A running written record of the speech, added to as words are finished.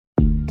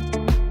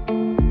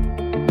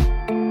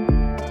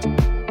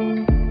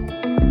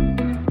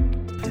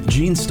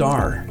Gene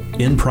Starr,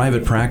 in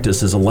private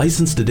practice, is a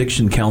licensed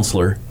addiction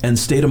counselor and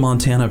state of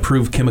Montana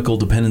approved chemical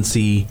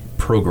dependency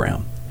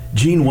program.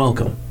 Gene,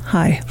 welcome.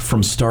 Hi.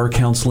 From Starr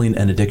Counseling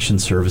and Addiction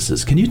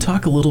Services. Can you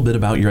talk a little bit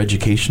about your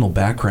educational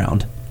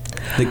background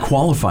that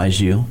qualifies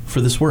you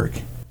for this work?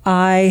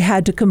 I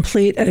had to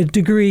complete a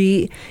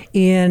degree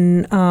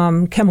in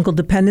chemical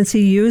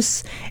dependency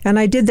use, and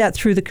I did that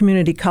through the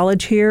community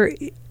college here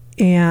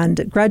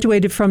and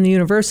graduated from the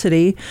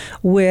university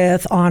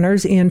with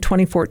honors in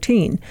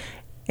 2014.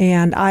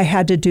 And I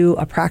had to do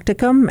a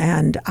practicum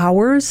and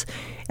hours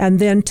and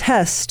then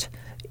test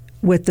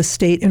with the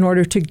state in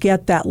order to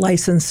get that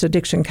licensed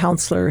addiction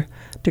counselor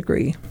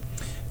degree.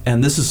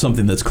 And this is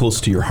something that's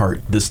close to your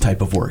heart, this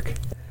type of work.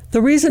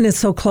 The reason it's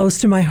so close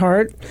to my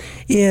heart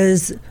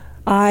is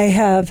I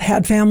have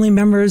had family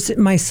members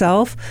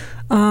myself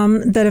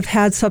that have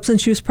had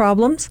substance use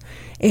problems,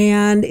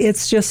 and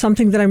it's just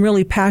something that I'm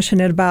really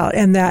passionate about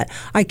and that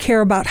I care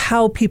about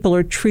how people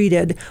are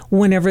treated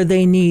whenever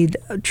they need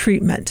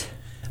treatment.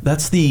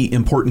 That's the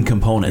important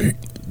component.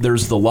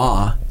 There's the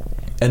law,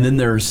 and then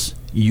there's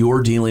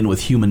you're dealing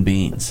with human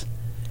beings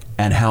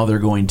and how they're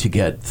going to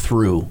get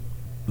through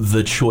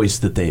the choice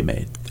that they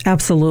made.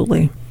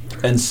 Absolutely.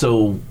 And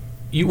so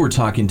you were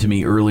talking to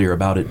me earlier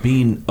about it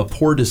being a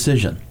poor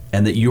decision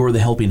and that you're the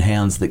helping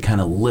hands that kind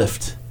of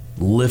lift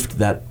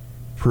that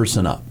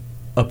person up.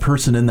 A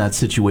person in that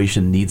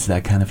situation needs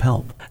that kind of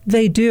help.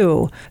 They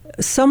do.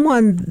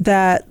 Someone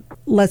that,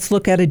 let's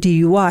look at a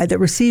DUI, that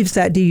receives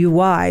that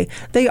DUI,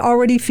 they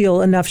already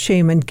feel enough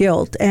shame and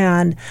guilt.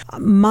 And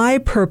my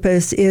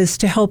purpose is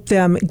to help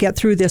them get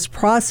through this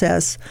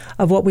process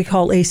of what we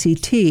call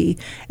ACT,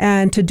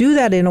 and to do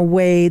that in a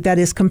way that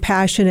is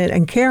compassionate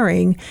and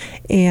caring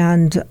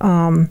and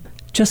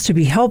just to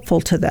be helpful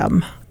to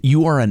them.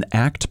 You are an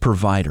ACT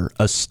provider,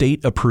 a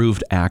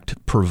state-approved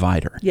ACT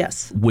provider.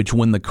 Yes. Which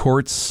when the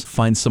courts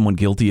find someone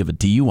guilty of a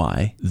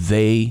DUI,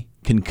 they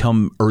can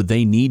come, or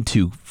they need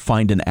to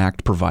find an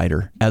ACT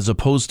provider as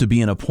opposed to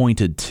being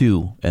appointed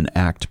to an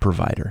ACT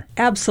provider.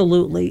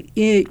 Absolutely.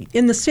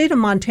 In the state of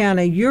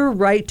Montana, your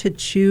right to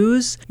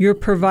choose your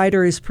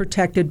provider is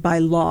protected by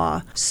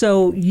law.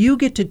 So you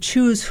get to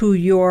choose who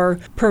your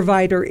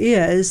provider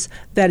is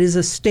that is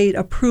a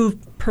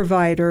state-approved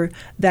provider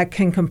that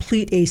can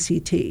complete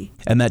ACT.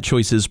 And that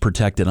choice is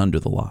protected under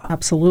the law.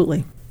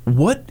 Absolutely.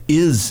 What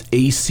is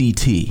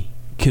ACT?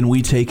 Can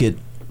we take it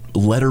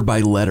letter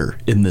by letter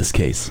in this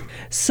case?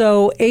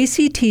 So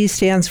ACT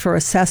stands for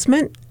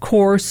assessment,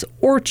 course,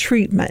 or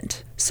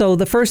treatment. So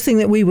the first thing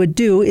that we would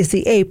do is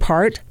the A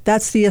part.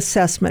 That's the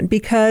assessment,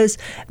 because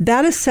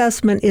that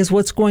assessment is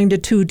what's going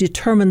to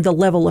determine the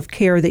level of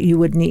care that you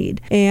would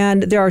need.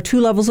 And there are two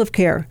levels of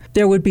care.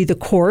 There would be the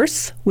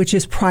course, which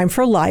is Prime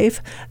for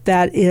Life.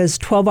 That is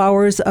 12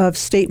 hours of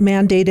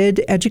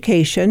state-mandated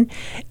education.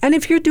 And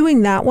if you're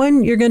doing that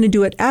one, you're going to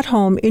do it at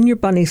home in your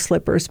bunny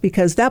slippers,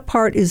 because that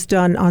part is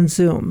done on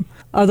Zoom.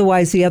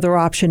 Otherwise, the other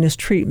option is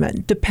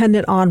treatment,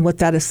 dependent on what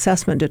that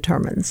assessment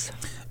determines.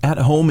 At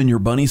home in your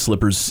bunny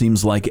slippers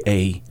seems like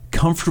a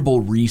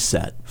comfortable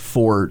reset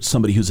for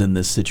somebody who's in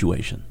this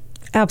situation.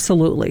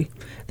 Absolutely.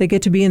 They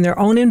get to be in their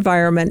own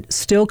environment,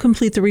 still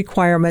complete the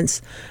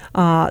requirements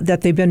that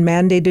they've been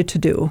mandated to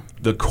do.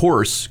 The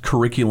course,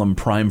 Curriculum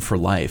Prime for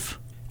Life,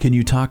 can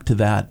you talk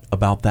to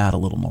about that a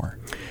little more?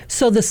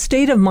 So the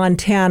state of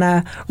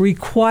Montana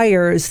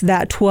requires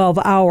that 12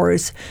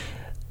 hours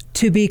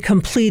to be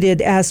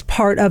completed as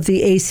part of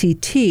the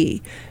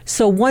ACT.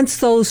 So once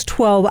those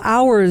 12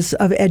 hours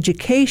of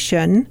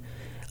education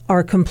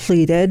are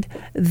completed,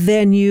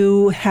 then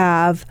you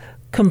have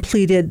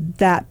completed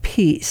that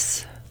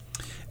piece.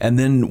 And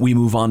then we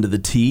move on to the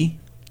T.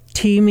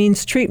 T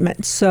means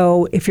treatment.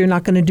 So if you're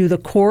not going to do the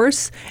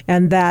course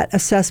and that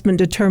assessment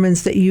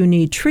determines that you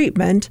need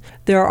treatment,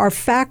 there are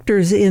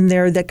factors in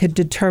there that could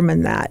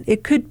determine that.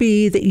 It could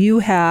be that you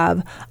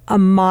have a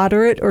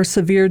moderate or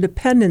severe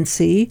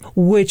dependency,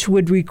 which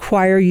would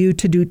require you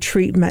to do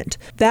treatment.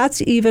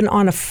 That's even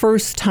on a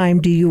first-time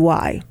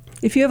DUI.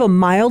 If you have a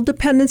mild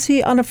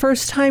dependency on a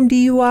first-time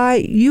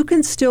DUI, you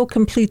can still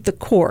complete the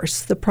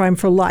course, the Prime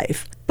for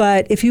Life.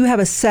 But if you have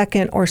a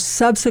second or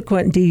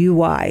subsequent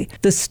DUI,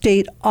 the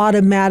state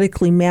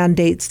automatically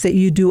mandates that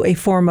you do a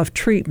form of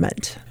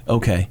treatment.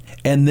 Okay.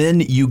 And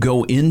then you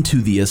go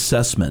into the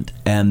assessment,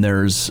 and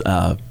there's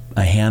a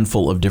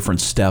handful of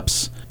different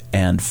steps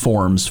and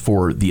forms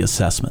for the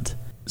assessment.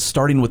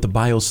 Starting with the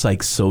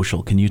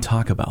biopsychosocial, can you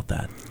talk about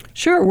that?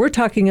 Sure. We're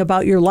talking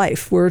about your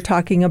life. We're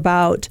talking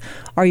about,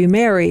 are you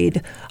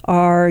married?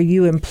 Are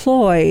you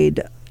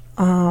employed?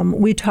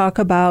 We talk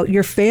about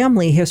your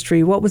family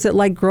history. What was it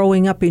like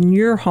growing up in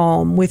your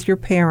home with your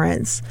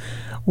parents?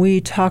 We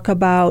talk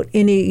about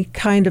any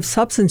kind of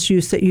substance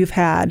use that you've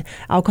had.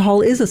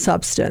 Alcohol is a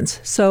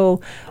substance.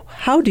 So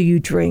how do you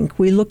drink?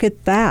 We look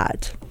at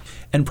that.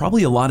 And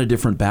probably a lot of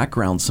different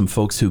backgrounds. Some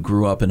folks who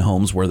grew up in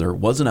homes where there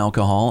wasn't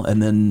alcohol,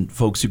 and then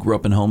folks who grew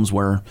up in homes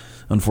where,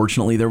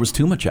 unfortunately, there was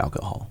too much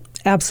alcohol.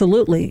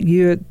 Absolutely.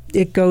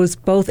 It goes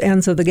both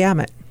ends of the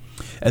gamut.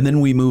 And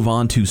then we move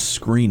on to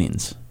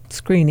screenings.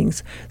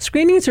 Screenings.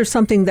 Screenings are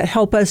something that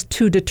help us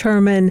to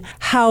determine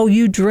how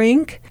you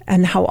drink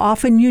and how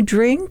often you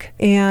drink.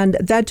 And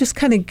that just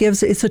kind of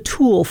it's a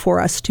tool for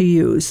us to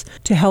use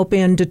to help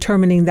in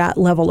determining that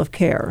level of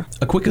care.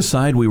 A quick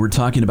aside, we were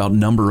talking about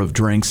number of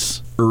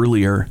drinks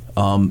earlier,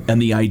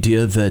 and the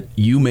idea that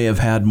you may have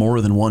had more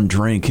than one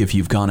drink if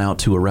you've gone out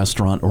to a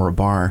restaurant or a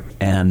bar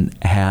and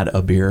had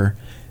a beer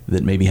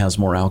that maybe has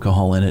more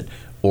alcohol in it,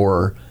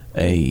 or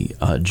a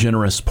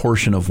generous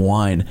portion of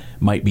wine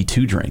might be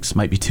 2 drinks,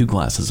 might be 2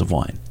 glasses of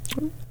wine.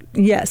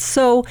 Yes.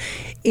 So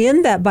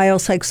in that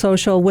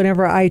biopsychosocial,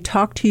 whenever I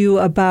talk to you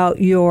about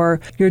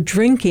your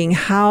drinking,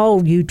 how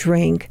you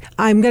drink,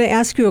 I'm going to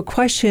ask you a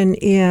question,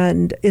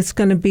 and it's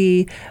going to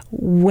be,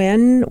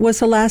 when was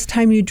the last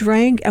time you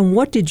drank and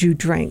what did you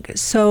drink?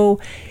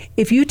 So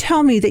if you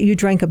tell me that you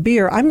drank a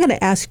beer, I'm going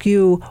to ask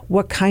you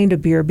what kind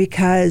of beer,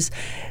 because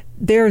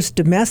there's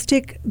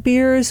domestic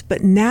beers,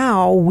 but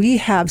now we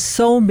have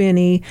so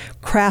many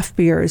craft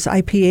beers,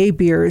 IPA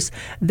beers,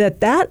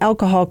 that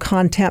alcohol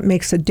content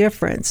makes a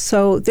difference.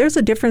 So there's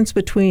a difference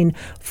between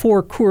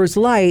 4 Coors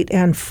Light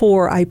and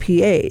 4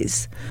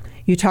 IPAs.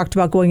 You talked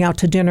about going out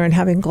to dinner and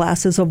having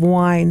glasses of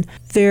wine.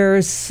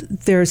 There's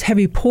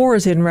heavy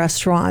pours in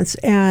restaurants,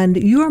 and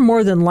you are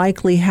more than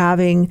likely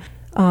having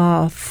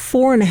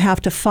 4.5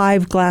 to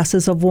 5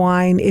 glasses of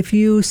wine. If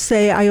you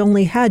say, I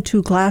only had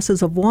 2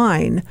 glasses of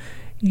wine,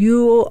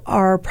 you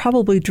are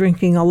probably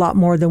drinking a lot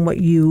more than what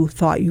you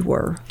thought you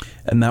were.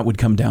 And that would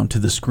come down to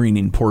the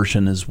screening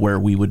portion, is where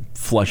we would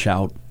flush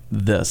out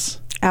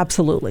this.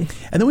 Absolutely.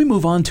 And then we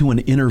move on to an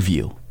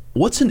interview.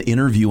 What's an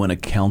interview in a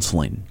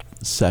counseling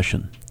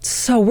session?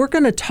 So we're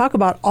going to talk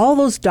about all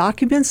those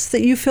documents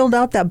that you filled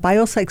out, that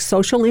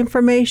biopsychosocial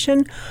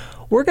information.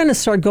 We're going to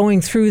start going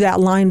through that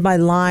line by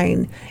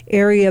line,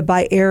 area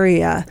by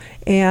area,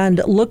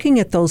 and looking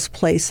at those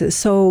places.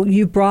 So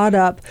you brought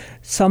up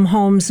some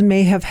homes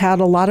may have had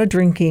a lot of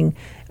drinking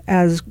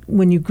as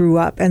when you grew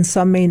up, and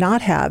some may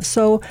not have.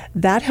 So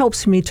that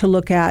helps me to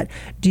look at,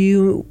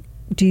 do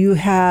you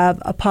have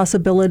a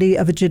possibility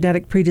of a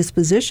genetic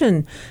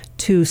predisposition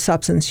to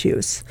substance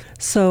use?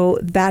 So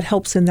that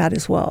helps in that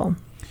as well.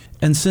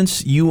 And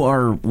since you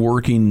are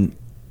working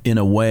in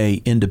a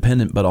way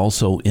independent but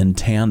also in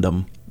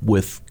tandem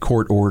with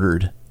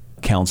court-ordered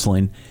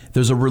counseling,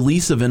 there's a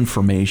release of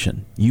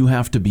information. You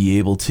have to be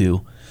able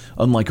to,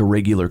 unlike a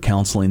regular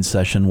counseling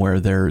session where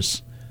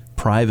there's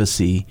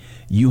privacy,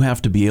 you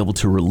have to be able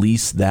to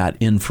release that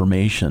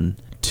information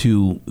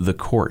to the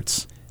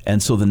courts.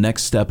 And so the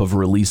next step of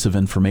release of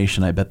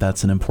information, I bet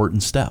that's an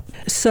important step.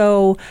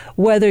 So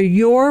whether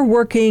you're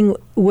working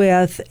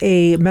with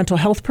a mental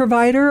health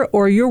provider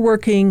or you're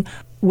working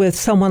with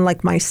someone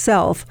like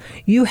myself,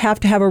 you have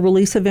to have a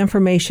release of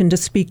information to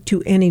speak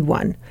to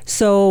anyone.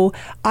 So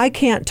I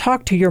can't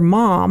talk to your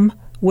mom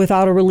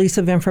without a release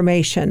of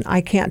information. I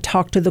can't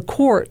talk to the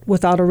court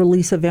without a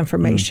release of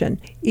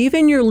information.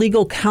 Even your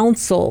legal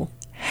counsel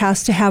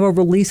has to have a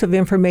release of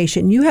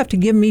information. You have to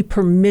give me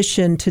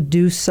permission to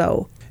do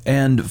so.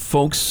 And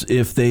folks,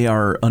 if they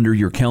are under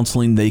your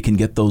counseling, they can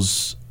get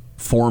those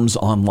forms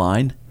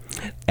online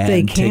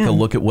and take a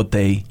look at what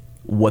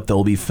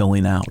they'll be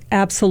filling out.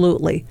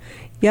 Absolutely.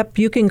 Yep,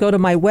 you can go to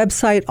my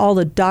website. All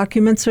the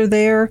documents are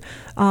there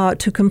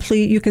to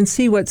complete. You can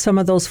see what some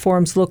of those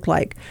forms look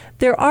like.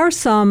 There are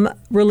some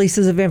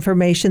releases of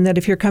information that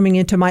if you're coming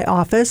into my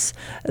office,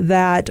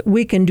 that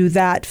we can do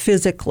that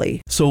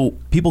physically. So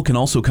people can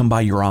also come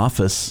by your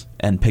office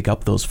and pick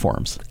up those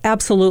forms.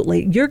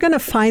 Absolutely. You're going to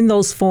find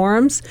those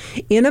forms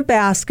in a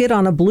basket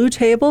on a blue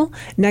table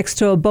next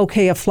to a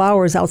bouquet of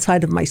flowers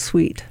outside of my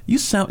suite. You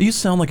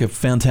sound like a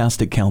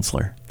fantastic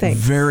counselor. Thanks.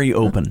 Very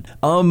open.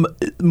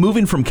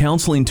 Moving from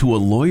counseling to a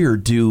lawyer,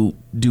 do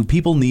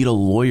people need a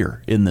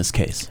lawyer in this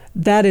case?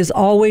 That is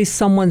always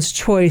someone's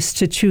choice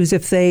to choose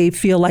if they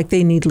feel like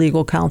they need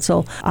legal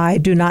counsel. I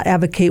do not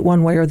advocate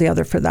one way or the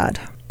other for that.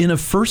 In a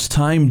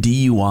first-time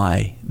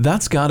DUI,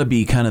 that's got to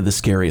be kind of the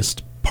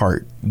scariest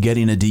part,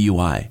 getting a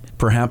DUI.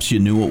 Perhaps you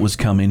knew what was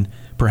coming.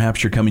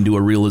 Perhaps you're coming to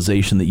a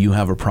realization that you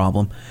have a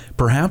problem.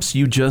 Perhaps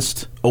you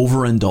just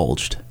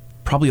overindulged.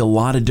 Probably a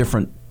lot of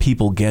different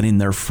people getting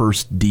their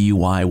first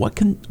DUI.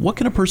 What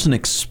can a person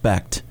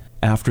expect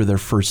after their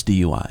first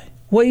DUI?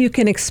 What you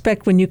can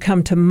expect when you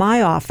come to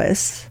my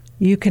office,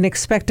 you can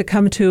expect to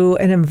come to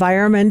an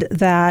environment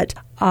that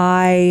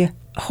I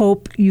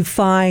hope you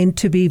find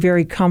to be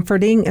very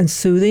comforting and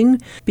soothing,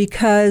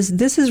 because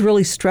this is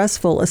really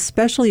stressful,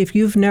 especially if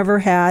you've never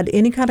had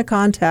any kind of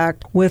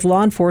contact with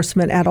law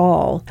enforcement at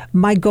all.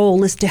 My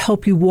goal is to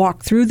help you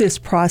walk through this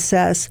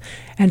process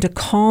and to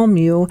calm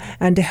you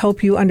and to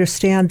help you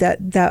understand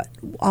that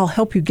I'll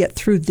help you get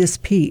through this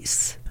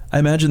piece. I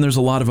imagine there's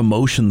a lot of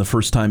emotion the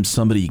first time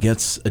somebody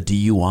gets a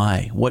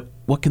DUI.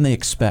 What can they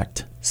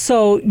expect?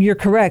 So you're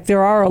correct.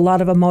 There are a lot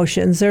of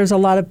emotions. There's a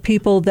lot of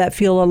people that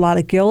feel a lot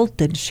of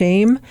guilt and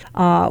shame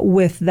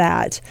with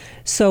that.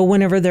 So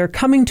whenever they're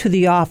coming to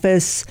the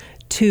office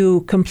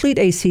to complete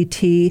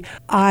ACT,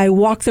 I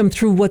walk them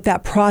through what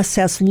that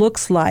process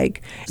looks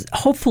like.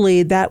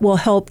 Hopefully that will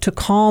help to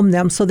calm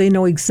them so they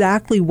know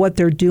exactly what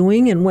they're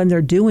doing and when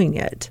they're doing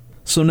it.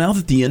 So now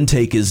that the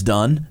intake is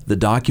done, the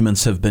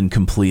documents have been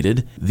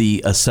completed,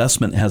 the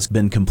assessment has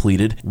been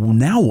completed,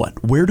 now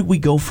what? Where do we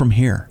go from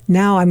here?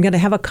 Now I'm going to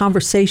have a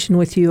conversation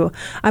with you.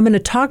 I'm going to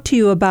talk to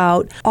you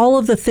about all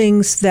of the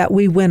things that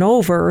we went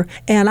over,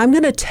 and I'm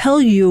going to tell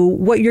you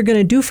what you're going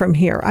to do from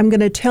here. I'm going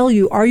to tell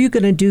you, are you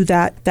going to do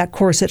that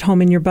course at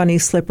home in your bunny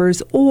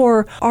slippers,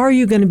 or are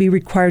you going to be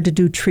required to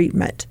do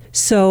treatment?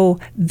 So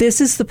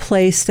this is the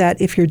place that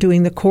if you're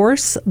doing the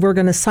course, we're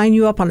going to sign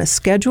you up on a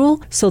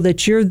schedule so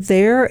that you're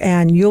there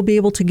and you'll be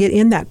able to get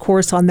in that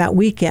course on that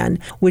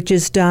weekend, which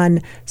is done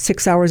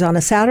 6 hours on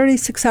a Saturday,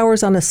 6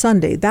 hours on a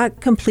Sunday.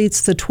 That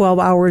completes the 12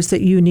 hours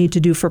that you need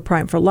to do for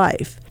Prime for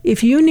Life.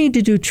 If you need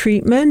to do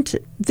treatment,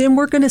 then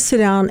we're going to sit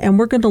down and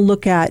we're going to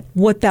look at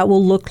what that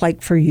will look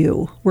like for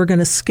you. We're going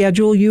to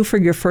schedule you for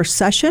your first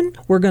session.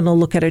 We're going to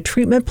look at a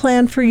treatment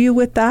plan for you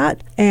with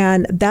that,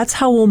 and that's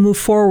how we'll move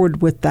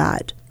forward with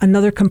that.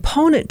 Another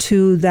component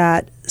to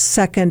that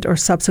second or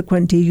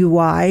subsequent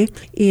DUI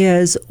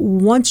is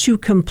once you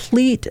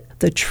complete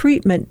the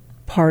treatment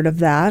part of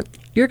that,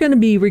 you're going to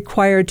be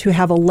required to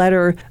have a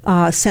letter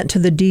sent to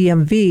the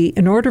DMV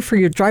in order for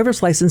your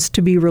driver's license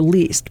to be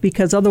released,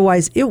 because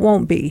otherwise it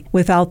won't be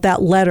without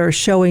that letter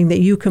showing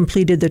that you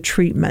completed the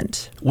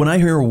treatment. When I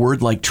hear a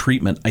word like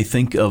treatment, I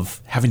think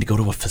of having to go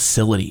to a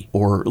facility,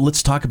 or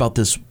let's talk about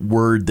this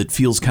word that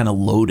feels kind of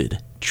loaded,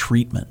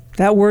 treatment.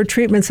 That word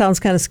treatment sounds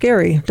kind of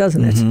scary,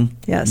 doesn't it? Mm-hmm.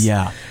 Yes.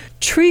 Yeah.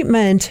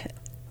 Treatment,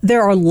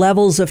 there are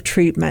levels of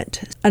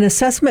treatment. An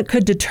assessment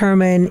could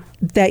determine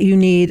that you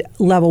need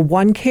level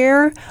 1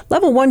 care.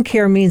 Level 1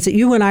 care means that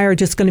you and I are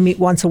just going to meet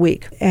once a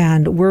week,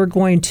 and we're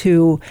going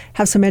to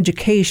have some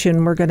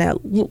education. We're going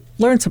to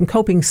learn some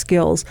coping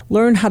skills,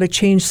 learn how to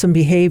change some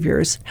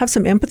behaviors, have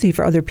some empathy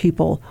for other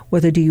people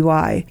with a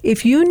DUI.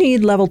 If you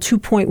need level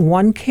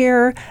 2.1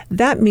 care,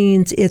 that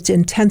means it's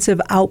intensive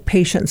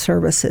outpatient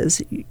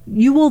services.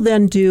 You will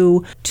then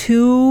do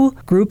 2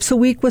 groups a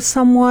week with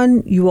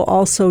someone. You will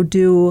also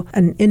do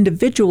an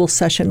individual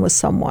session with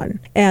someone.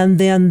 And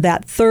then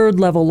that third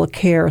level of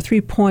care,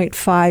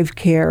 3.5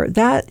 care,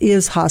 that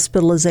is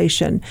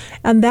hospitalization.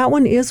 And that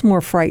one is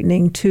more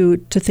frightening to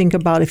think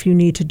about if you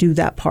need to do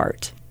that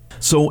part.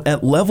 So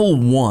at level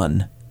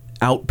 1,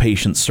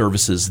 outpatient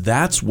services,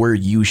 that's where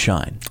you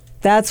shine.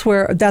 That's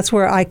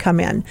where I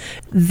come in.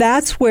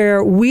 That's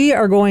where we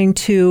are going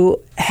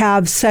to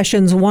have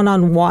sessions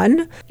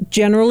one-on-one.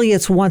 Generally,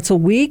 it's once a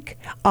week.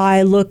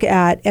 I look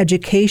at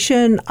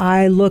education.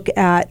 I look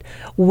at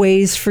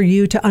ways for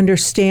you to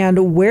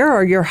understand where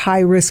are your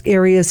high-risk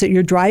areas that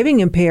you're driving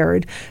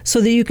impaired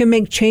so that you can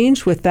make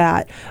change with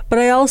that. But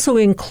I also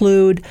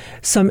include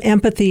some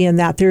empathy in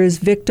that. There is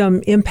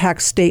victim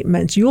impact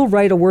statements. You'll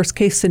write a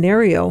worst-case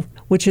scenario,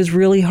 which is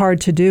really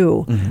hard to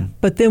do. Mm-hmm.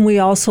 But then we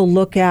also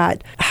look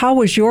at how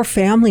was your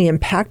family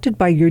impacted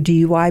by your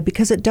DUI,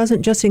 because it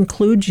doesn't just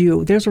include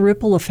you. There's a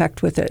ripple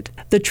effect with it.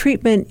 The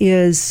treatment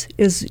is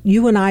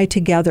you and I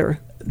together.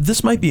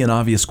 This might be an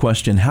obvious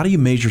question. How do you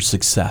measure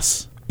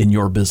success in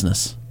your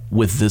business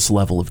with this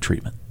level of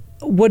treatment?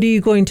 What are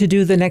you going to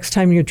do the next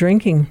time you're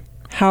drinking?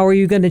 How are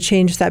you going to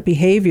change that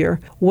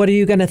behavior? What are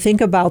you going to think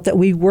about that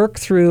we work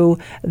through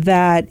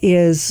that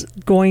is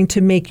going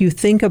to make you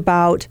think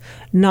about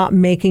not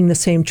making the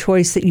same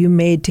choice that you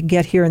made to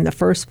get here in the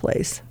first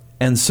place?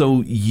 And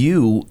so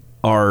you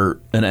are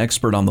an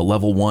expert on the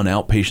level 1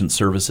 outpatient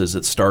services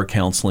at Starr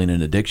Counseling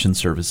and Addiction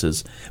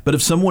Services. But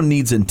if someone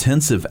needs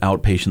intensive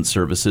outpatient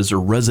services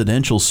or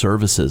residential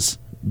services,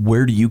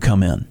 where do you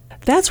come in?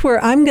 That's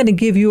where I'm going to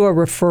give you a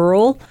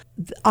referral.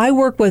 I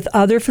work with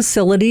other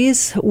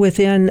facilities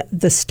within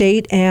the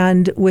state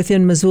and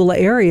within Missoula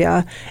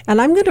area,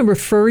 and I'm going to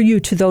refer you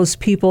to those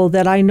people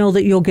that I know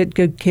that you'll get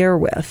good care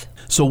with.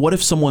 So what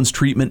if someone's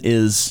treatment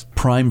is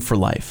Prime for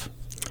Life?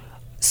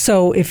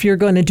 So if you're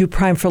going to do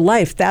Prime for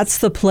Life, that's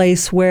the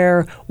place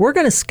where we're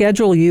going to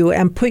schedule you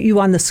and put you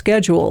on the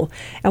schedule.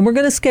 And we're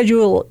going to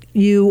schedule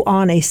you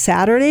on a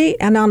Saturday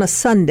and on a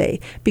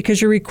Sunday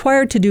because you're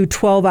required to do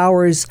 12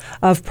 hours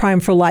of Prime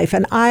for Life.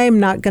 And I'm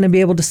not going to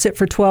be able to sit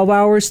for 12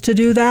 hours to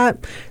do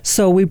that.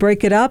 So we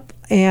break it up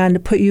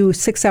and put you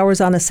 6 hours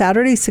on a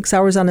Saturday, 6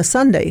 hours on a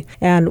Sunday.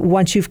 And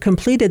once you've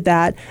completed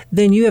that,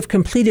 then you have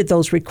completed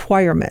those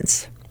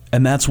requirements.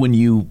 And that's when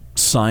you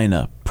sign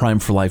a Prime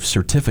for Life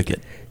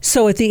certificate.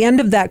 So at the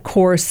end of that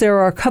course, there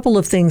are a couple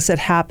of things that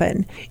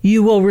happen.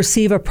 You will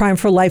receive a Prime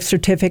for Life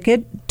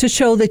certificate to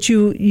show that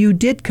you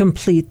did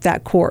complete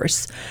that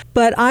course.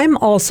 But I'm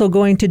also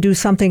going to do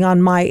something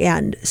on my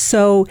end.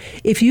 So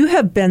if you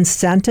have been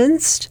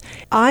sentenced,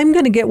 I'm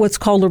going to get what's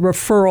called a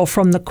referral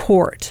from the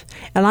court.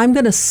 And I'm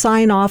going to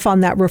sign off on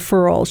that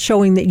referral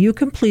showing that you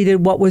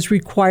completed what was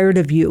required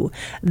of you.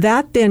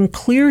 That then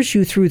clears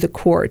you through the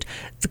court.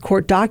 The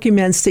court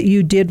documents that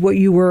you did what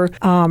you were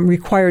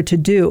required to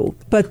do.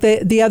 But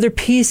the the other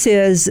piece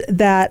is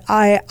that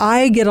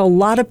I get a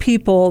lot of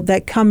people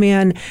that come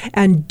in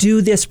and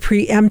do this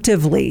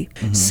preemptively.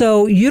 Mm-hmm.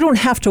 So you don't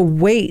have to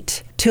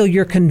wait till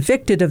you're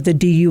convicted of the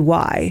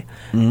DUI.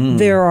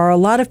 There are a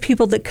lot of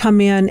people that come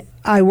in.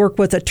 I work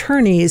with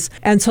attorneys,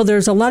 and so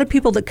there's a lot of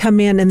people that come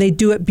in and they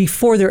do it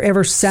before they're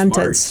ever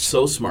sentenced. Smart.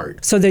 So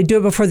smart. So they do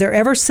it before they're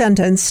ever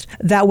sentenced.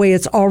 That way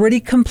it's already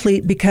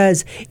complete,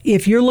 because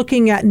if you're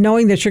looking at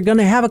knowing that you're going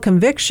to have a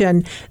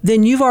conviction,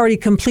 then you've already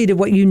completed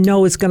what you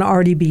know is going to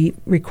already be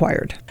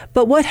required.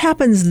 But what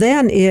happens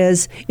then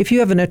is, if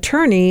you have an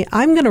attorney,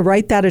 I'm going to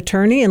write that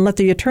attorney and let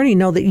the attorney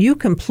know that you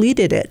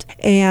completed it.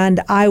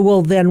 And I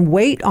will then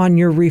wait on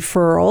your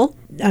referral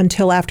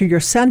until after you're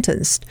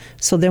sentenced.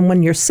 So then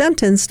when you're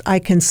sentenced, I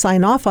can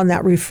sign off on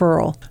that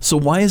referral. So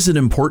why is it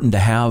important to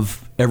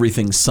have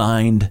everything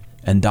signed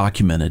and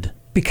documented?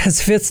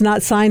 Because if it's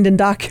not signed and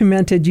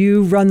documented,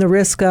 you run the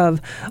risk of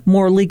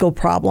more legal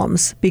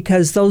problems,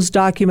 because those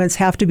documents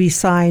have to be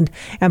signed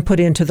and put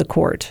into the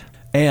court.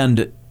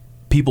 And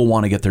people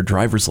want to get their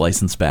driver's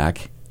license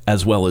back,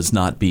 as well as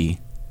not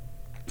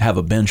have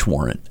a bench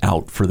warrant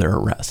out for their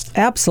arrest.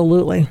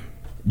 Absolutely.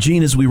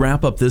 Jean, as we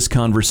wrap up this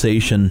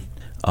conversation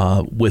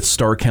with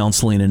Starr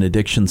Counseling and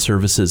Addiction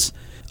Services,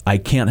 I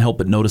can't help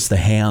but notice the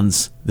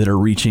hands that are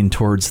reaching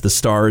towards the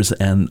stars,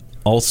 and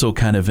also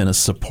kind of in a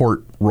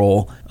support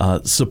role,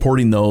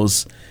 supporting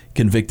those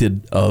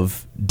convicted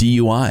of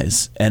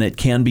DUIs. And it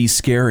can be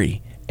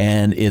scary.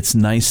 And it's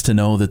nice to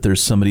know that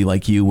there's somebody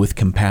like you with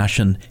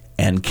compassion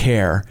and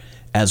care,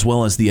 as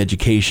well as the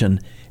education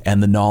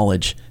and the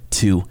knowledge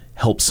to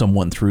help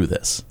someone through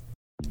this.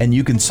 And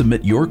you can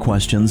submit your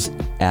questions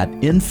at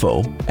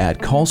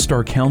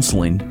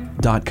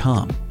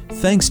info@callstarcounseling.com.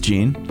 Thanks,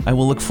 Jean. I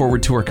will look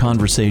forward to our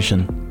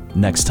conversation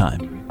next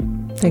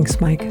time.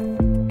 Thanks, Mike.